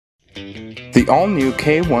The all-new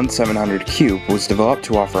K1700 Cube was developed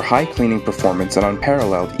to offer high cleaning performance and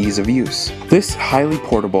unparalleled ease of use. This highly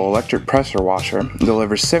portable electric pressure washer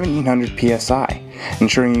delivers 1700 PSI,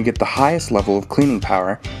 ensuring you get the highest level of cleaning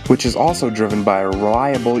power, which is also driven by a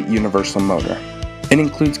reliable universal motor. It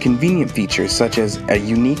includes convenient features such as a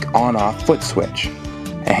unique on-off foot switch,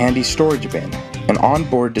 a handy storage bin, an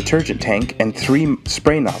onboard detergent tank, and 3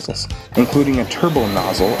 spray nozzles, including a turbo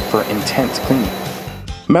nozzle for intense cleaning.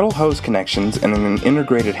 Metal hose connections and an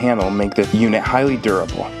integrated handle make the unit highly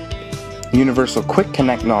durable. Universal quick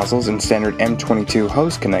connect nozzles and standard M22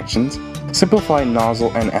 hose connections simplify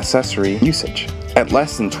nozzle and accessory usage. At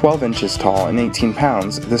less than 12 inches tall and 18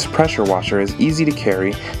 pounds, this pressure washer is easy to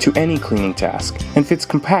carry to any cleaning task and fits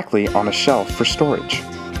compactly on a shelf for storage.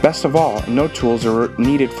 Best of all, no tools are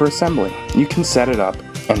needed for assembly. You can set it up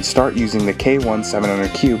and start using the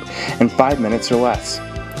K1700 Cube in 5 minutes or less.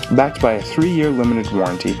 Backed by a 3-year limited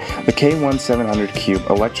warranty, the K1700 Cube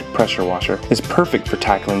electric pressure washer is perfect for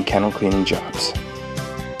tackling kennel cleaning jobs.